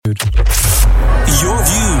good. Your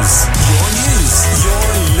views, your news, your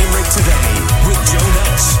Limerick Today with Joe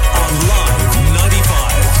Nash on Live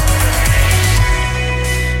 95.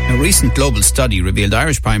 A recent global study revealed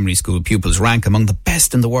Irish primary school pupils rank among the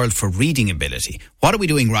best in the world for reading ability. What are we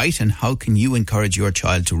doing right, and how can you encourage your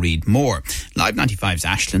child to read more? Live 95's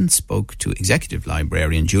Ashland spoke to Executive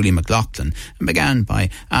Librarian Julie McLaughlin and began by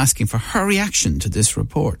asking for her reaction to this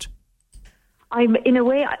report. In a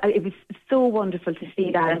way, it was so wonderful to see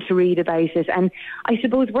that and to read about it. And I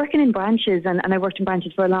suppose working in branches, and I worked in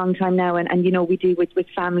branches for a long time now, and you know, we do with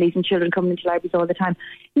families and children coming into libraries all the time.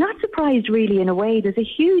 Not surprised, really, in a way. There's a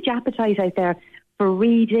huge appetite out there for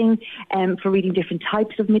reading different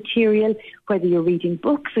types of material, whether you're reading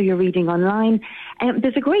books or you're reading online.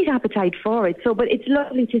 There's a great appetite for it. But it's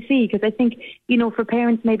lovely to see, because I think, you know, for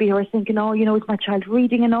parents maybe who are thinking, is my child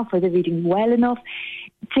reading enough? Are they reading well enough?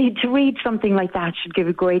 To read something like that should give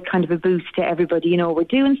a great kind of a boost to everybody. You know, we're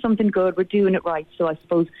doing something good, we're doing it right. So I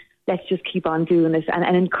suppose let's just keep on doing this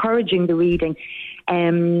and encouraging the reading.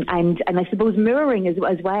 And I suppose mirroring as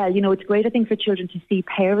well. You know, it's great, I think, for children to see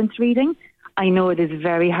parents reading. I know it is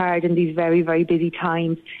very hard in these very, very busy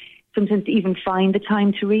times, sometimes to even find the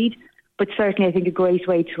time to read. But certainly I think a great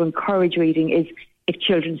way to encourage reading is if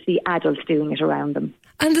children see adults doing it around them.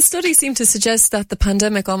 And the study seemed to suggest that the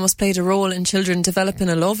pandemic almost played a role in children developing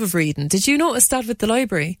a love of reading. Did you notice that with the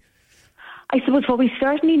library? I suppose what we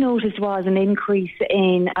certainly noticed was an increase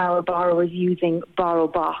in our borrowers using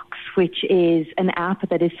BorrowBox, which is an app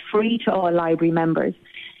that is free to all library members.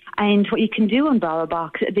 And what you can do on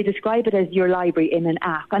BorrowBox, they describe it as your library in an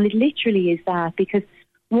app. And it literally is that, because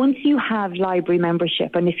once you have library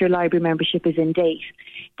membership, and if your library membership is in date,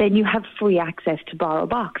 then you have free access to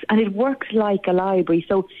BorrowBox. And it works like a library.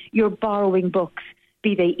 So you're borrowing books,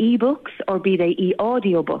 be they e-books or be they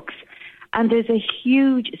e-audiobooks. And there's a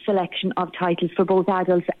huge selection of titles for both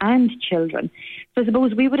adults and children. So I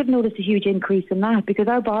suppose we would have noticed a huge increase in that, because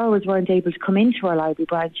our borrowers weren't able to come into our library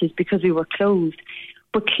branches because we were closed,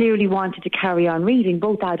 but clearly wanted to carry on reading,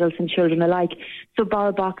 both adults and children alike. So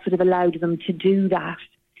BorrowBox would have allowed them to do that.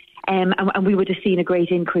 And we would have seen a great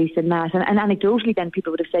increase in that. And anecdotally then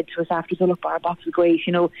people would have said to us after, so look, BorrowBox was great,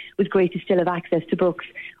 you know, it was great to still have access to books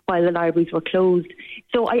while the libraries were closed.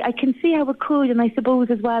 So I can see how it could, and I suppose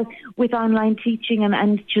as well with online teaching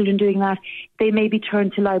and children doing that, they maybe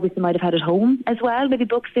turn to libraries they might have had at home as well, maybe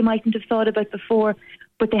books they mightn't have thought about before,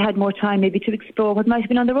 but they had more time maybe to explore what might have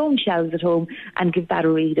been on their own shelves at home and give that a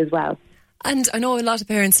read as well. And I know a lot of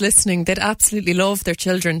parents listening, they'd absolutely love their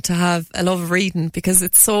children to have a love of reading because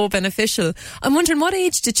it's so beneficial. I'm wondering, what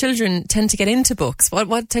age do children tend to get into books?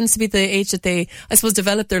 What tends to be the age that they, I suppose,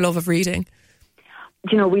 develop their love of reading?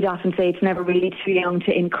 You know, we'd often say it's never really too young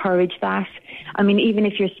to encourage that. I mean, even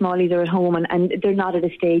if your smallies are at home and they're not at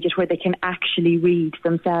a stage where they can actually read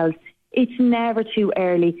themselves, it's never too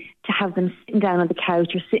early to have them sitting down on the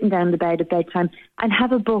couch or sitting down on the bed at bedtime and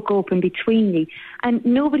have a book open between you. And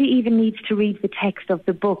nobody even needs to read the text of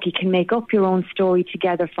the book. You can make up your own story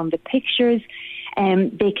together from the pictures.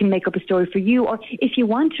 They can make up a story for you, or if you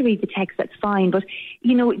want to read the text, that's fine. But,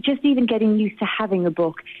 you know, just even getting used to having a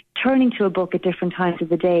book, turning to a book at different times of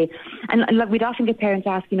the day. And we'd often get parents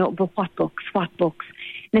ask, you know, but what books?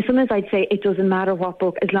 Now, sometimes I'd say it doesn't matter what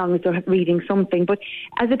book as long as they're reading something. But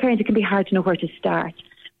as a parent, it can be hard to know where to start.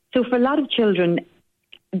 So for a lot of children,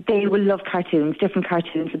 they will love cartoons, different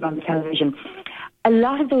cartoons on the television. A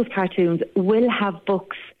lot of those cartoons will have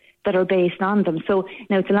books that are based on them. So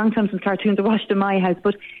now it's a long time since cartoons are watched in my house,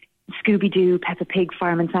 but Scooby-Doo, Peppa Pig,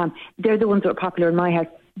 Fireman Sam, they're the ones that were popular in my house.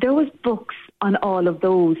 There was books on all of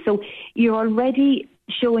those. So you're already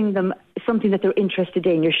showing them something that they're interested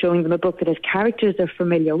in. You're showing them a book that has characters they're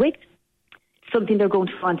familiar with, something they're going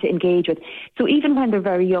to want to engage with. So even when they're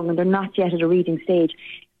very young and they're not yet at a reading stage,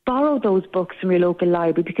 borrow those books from your local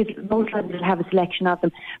library, because most libraries will have a selection of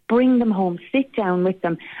them. Bring them home, sit down with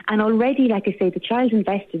them, and already, like I say, the child's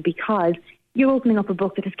invested because you're opening up a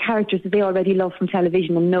book that has characters that they already love from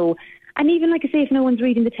television and know. And even, like I say, if no one's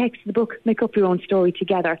reading the text of the book, make up your own story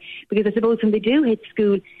together. Because I suppose when they do hit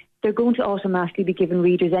school, they're going to automatically be given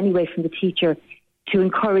readers anyway from the teacher to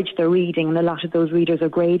encourage their reading, and a lot of those readers are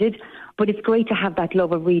graded. But it's great to have that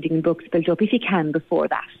love of reading and books built up if you can before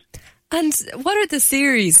that. And what are the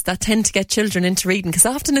series that tend to get children into reading? Because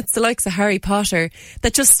often it's the likes of Harry Potter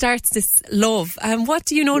that just starts this love. What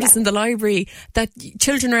do you notice in the library that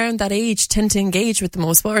children around that age tend to engage with the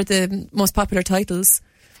most? What are the most popular titles?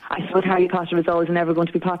 I suppose Harry Potter is always never going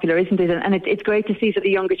to be popular, isn't it? And it's great to see that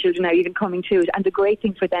the younger children now even coming to it. And the great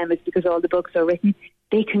thing for them is because all the books are written,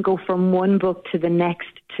 they can go from one book to the next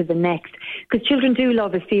to the next. Because children do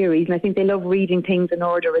love a series, and I think they love reading things in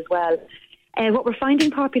order as well. What we're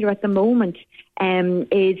finding popular at the moment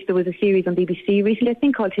is there was a series on BBC recently, I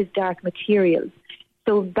think, called His Dark Materials.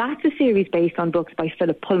 So that's a series based on books by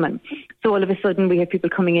Philip Pullman. So all of a sudden we have people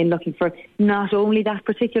coming in looking for not only that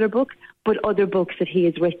particular book, but other books that he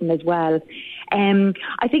has written as well.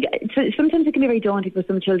 I think sometimes it can be very daunting for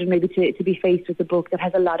some children maybe to be faced with a book that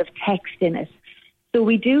has a lot of text in it. So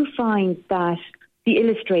we do find that the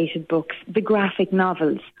illustrated books, the graphic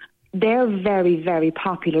novels, they're very, very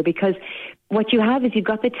popular because what you have is you've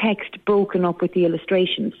got the text broken up with the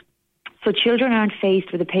illustrations. So children aren't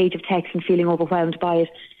faced with a page of text and feeling overwhelmed by it.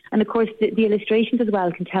 And of course, the illustrations as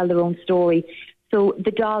well can tell their own story. So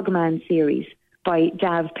the Dogman series by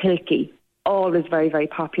Dav Pilkey, always very, very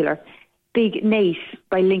popular. Big Nate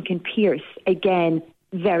by Lincoln Pierce, again,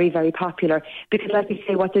 very, very popular. Because like we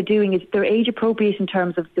say, what they're doing is they're age appropriate in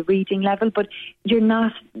terms of the reading level, but you're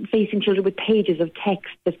not facing children with pages of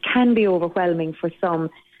text that can be overwhelming for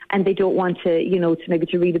some. And they don't want to,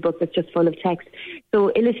 to read a book that's just full of text.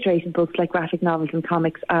 So illustrated books like graphic novels and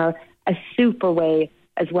comics are a super way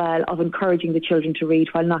as well of encouraging the children to read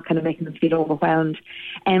while not kind of making them feel overwhelmed.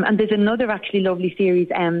 And there's another actually lovely series,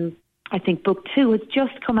 I think book 2 has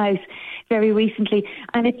just come out very recently.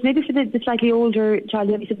 And it's maybe for the slightly older child,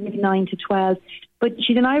 maybe 9 to 12. But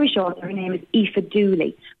she's an Irish author. Her name is Aoife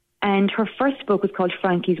Dooley. And her first book was called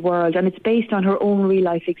Frankie's World, and it's based on her own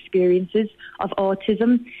real-life experiences of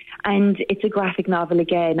autism. And it's a graphic novel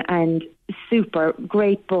again, and super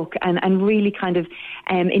great book, and really kind of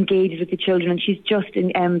engages with the children. And she's just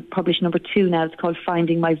published number 2 now. It's called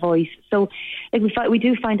Finding My Voice. So we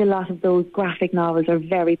do find a lot of those graphic novels are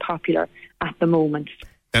very popular at the moment.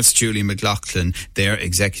 That's Julie McLaughlin, their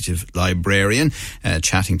executive librarian,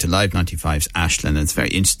 chatting to Live 95's Aisling. And it's very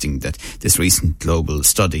interesting that this recent global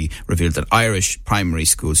study revealed that Irish primary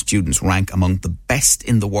school students rank among the best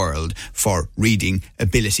in the world for reading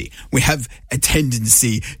ability. We have a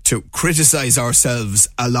tendency to criticise ourselves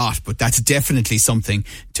a lot, but that's definitely something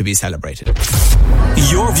to be celebrated.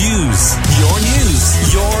 Your views, your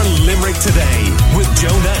news, your